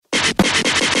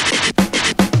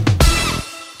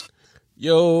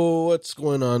Yo, what's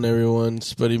going on, everyone?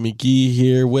 Spuddy McGee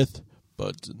here with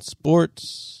Buds and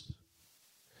Sports.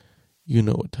 You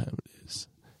know what time it is.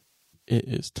 It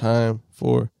is time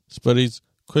for Spuddy's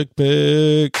Quick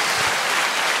Picks.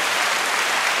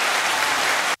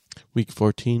 Week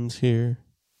 14's here.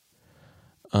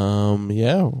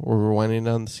 We're winding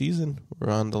down the season.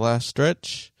 We're on the last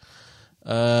stretch.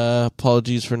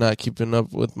 Apologies for not keeping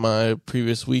up with my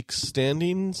previous week's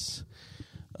standings.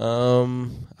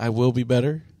 I will be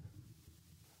better.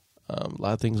 A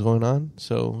lot of things going on.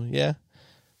 So, yeah.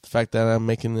 The fact that I'm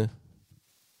making the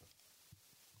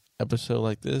episode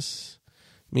like this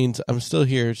means I'm still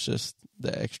here. It's just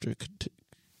the extra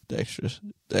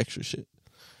shit.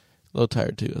 A little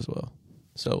tired too as well.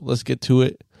 So, let's get to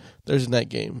it. Thursday night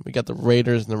game. We got the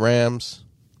Raiders and the Rams.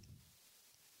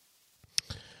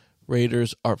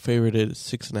 Raiders are favorited at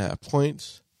 6.5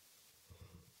 points.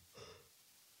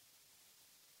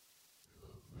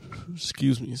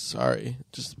 Excuse me, sorry.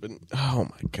 Oh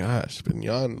my gosh, been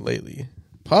yawning lately.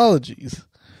 Apologies.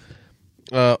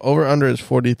 Over-under is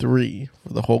 43 for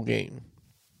the whole game.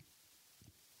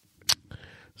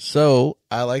 So,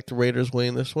 I like the Raiders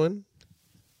winning this one.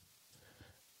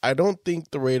 I don't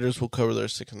think the Raiders will cover their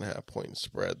 6.5 point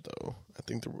spread, though. I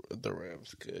think the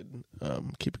Rams could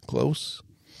keep it close.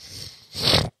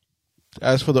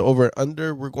 As for the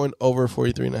over-under, we're going over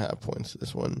 43.5 points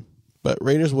this one. But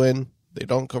Raiders win. They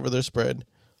don't cover their spread.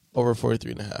 Over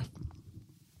 43.5.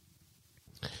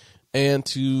 And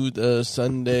to the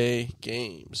Sunday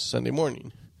games. Sunday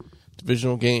morning.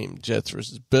 Divisional game. Jets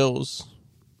versus Bills.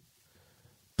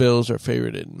 Bills are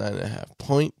favored at 9.5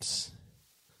 points.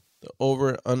 The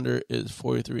over-under is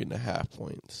 43.5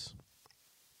 points.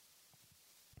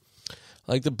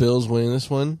 I like the Bills winning this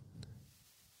one.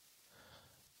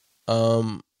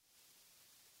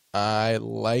 I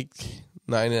like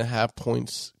 9.5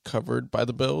 points covered by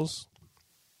the Bills.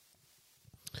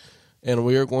 And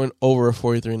we are going over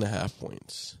 43.5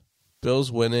 points.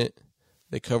 Bills win it.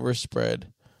 They cover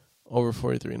spread over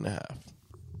 43.5.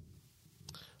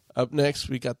 Up next,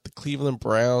 we got the Cleveland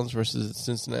Browns versus the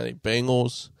Cincinnati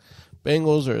Bengals.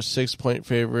 Bengals are a 6-point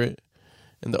favorite,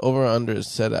 and the over-under is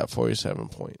set at 47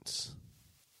 points.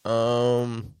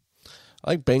 I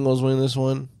like Bengals winning this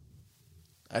one.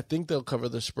 I think they'll cover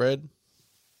the spread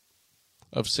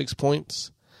of 6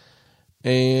 points.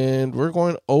 And we're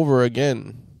going over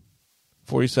again.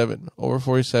 47. Over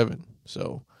 47.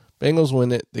 So, Bengals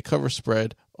win it. They cover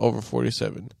spread over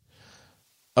 47.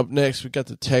 Up next, we got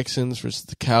the Texans versus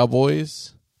the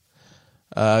Cowboys.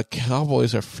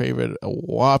 Cowboys are favored a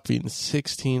whopping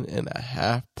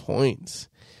 16.5 points.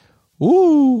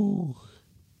 Woo!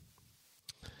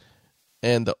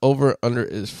 And the over-under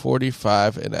is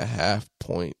 45.5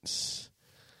 points.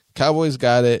 Cowboys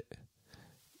got it.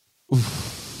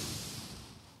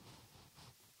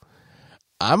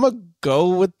 I'm going to go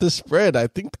with the spread. I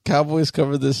think the Cowboys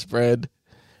cover the spread.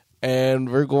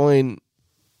 And we're going...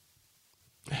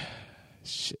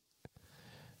 Shit.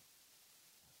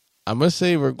 I'm going to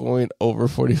say we're going over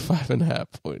 45.5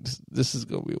 points. This is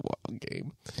going to be a wild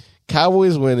game.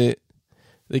 Cowboys win it.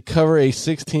 They cover a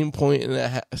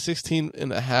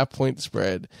 16.5 point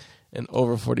spread and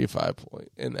over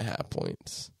 45.5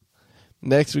 points.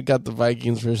 Next, we got the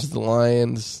Vikings versus the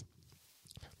Lions.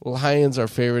 Lions are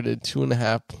favored at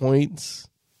 2.5 points.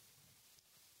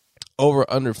 Over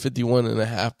under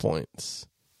 51.5 points.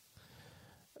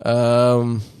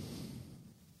 I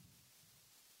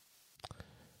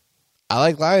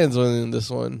like Lions winning this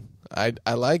one. I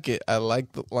like it. I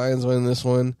like the Lions winning this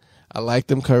one. I like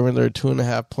them covering their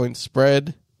 2.5 point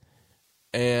spread.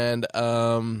 And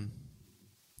we're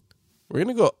going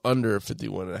to go under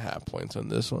 51.5 points on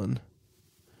this one.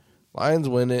 Lions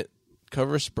win it.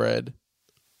 Cover spread.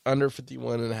 Under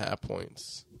 51.5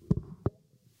 points.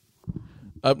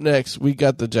 Up next, we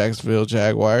got the Jacksonville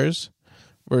Jaguars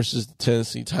versus the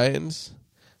Tennessee Titans.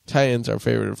 Titans are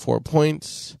favored at 4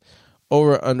 points.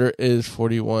 Over under is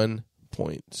 41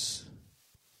 points.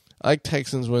 I like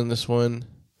Texans win this one.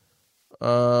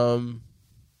 They'll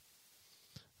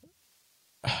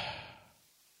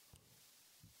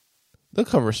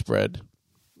cover spread.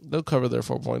 They'll cover their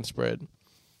 4-point spread.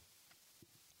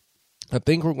 I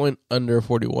think we're going under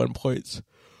 41 points.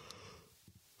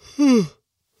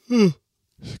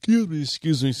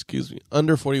 Excuse me.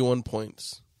 Under 41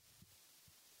 points.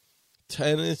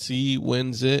 Tennessee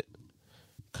wins it.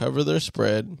 Cover their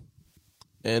spread.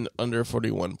 And under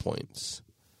 41 points.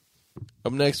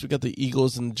 Up next, we got the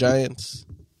Eagles and the Giants.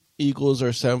 Eagles are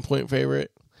a 7-point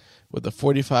favorite with a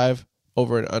 45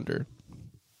 over and under.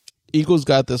 Eagles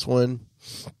got this one.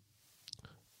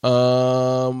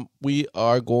 We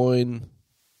are going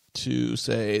to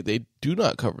say they do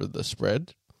not cover the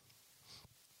spread.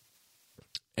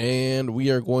 And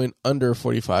we are going under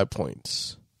 45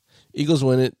 points. Eagles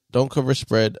win it. Don't cover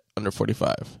spread. Under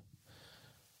 45.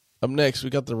 Up next, we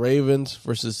got the Ravens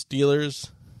versus Steelers.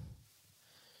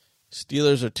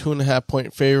 Steelers are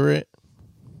 2.5-point favorite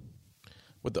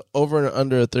with the over and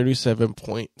under 37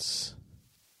 points.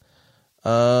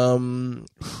 I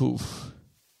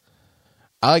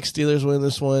like Steelers winning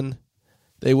this one.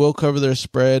 They will cover their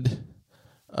spread.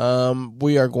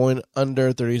 We are going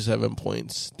under 37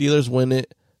 points. Steelers win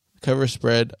it. Cover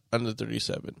spread under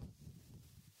 37.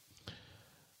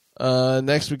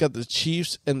 Next, we got the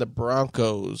Chiefs and the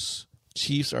Broncos.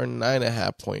 Chiefs are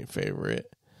 9.5-point favorite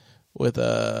with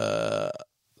a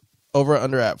over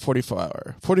under at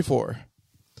 44.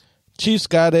 Chiefs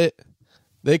got it.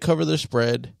 They cover their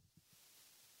spread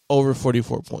over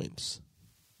 44 points.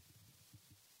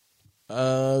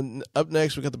 Up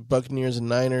next, we got the Buccaneers and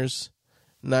Niners.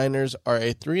 Niners are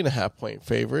a 3.5-point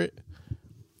favorite.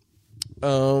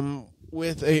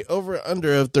 With a over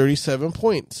under of 37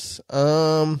 points.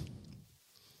 I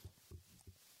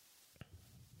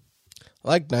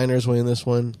like Niners winning this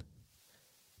one.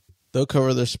 They'll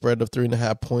cover their spread of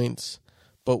 3.5 points,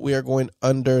 but we are going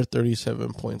under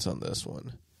 37 points on this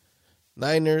one.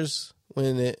 Niners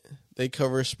win it. They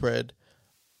cover spread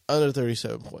under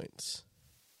 37 points.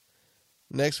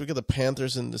 Next, we got the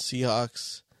Panthers and the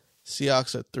Seahawks.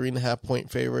 Seahawks are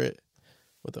 3.5-point favorite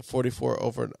with a 44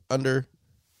 over and under.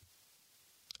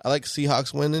 I like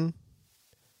Seahawks winning.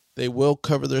 They will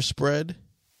cover their spread.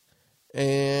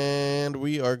 And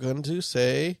we are going to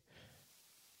say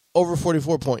over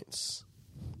 44 points.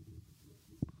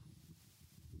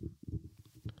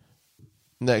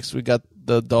 Next, we got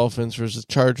the Dolphins versus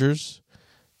Chargers.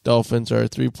 Dolphins are a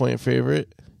 3-point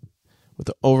favorite with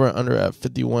the over and under at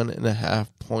 51.5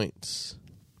 points.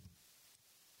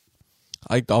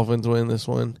 I like Dolphins winning this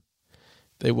one.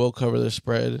 They will cover their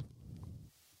spread.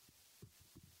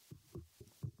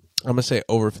 I'm going to say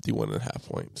over 51.5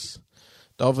 points.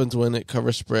 Dolphins win it,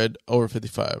 cover spread, over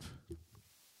 55.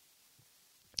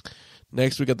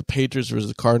 Next, we got the Patriots versus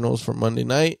the Cardinals for Monday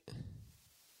night.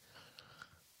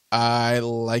 I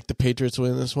like the Patriots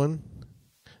winning this one.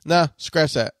 Nah,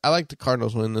 scratch that. I like the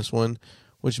Cardinals winning this one,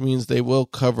 which means they will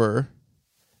cover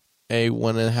a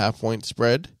 1.5-point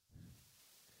spread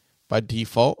by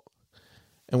default.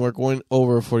 And we're going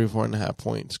over 44.5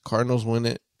 points. Cardinals win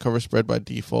it, cover spread by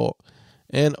default,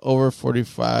 and over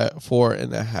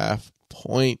 4.5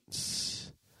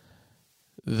 points.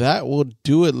 That will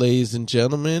do it, ladies and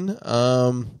gentlemen.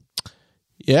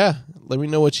 Yeah, let me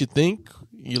know what you think.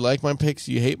 You like my picks?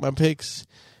 You hate my picks?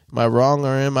 Am I wrong or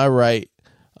am I right?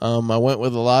 I went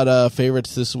with a lot of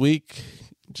favorites this week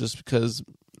just because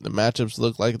the matchups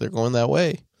look like they're going that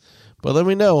way. But let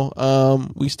me know.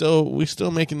 We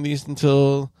still making these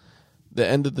until the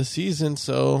end of the season.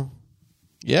 So,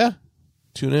 yeah,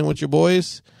 tune in with your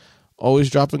boys. Always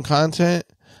dropping content.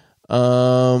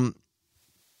 We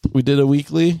did a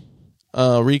weekly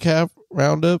recap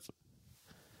roundup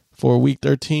for Week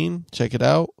 13. Check it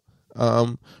out.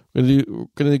 We're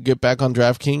gonna get back on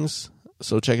DraftKings,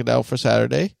 so check it out for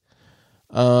Saturday.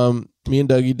 Me and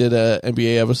Dougie did a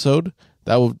NBA episode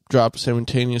that will drop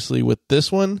simultaneously with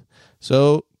this one.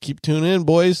 So keep tuning in,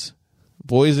 boys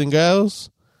and gals.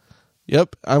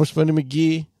 Yep, I'm Spendy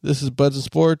McGee. This is Buds and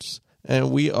Sports, and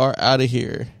we are out of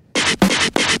here.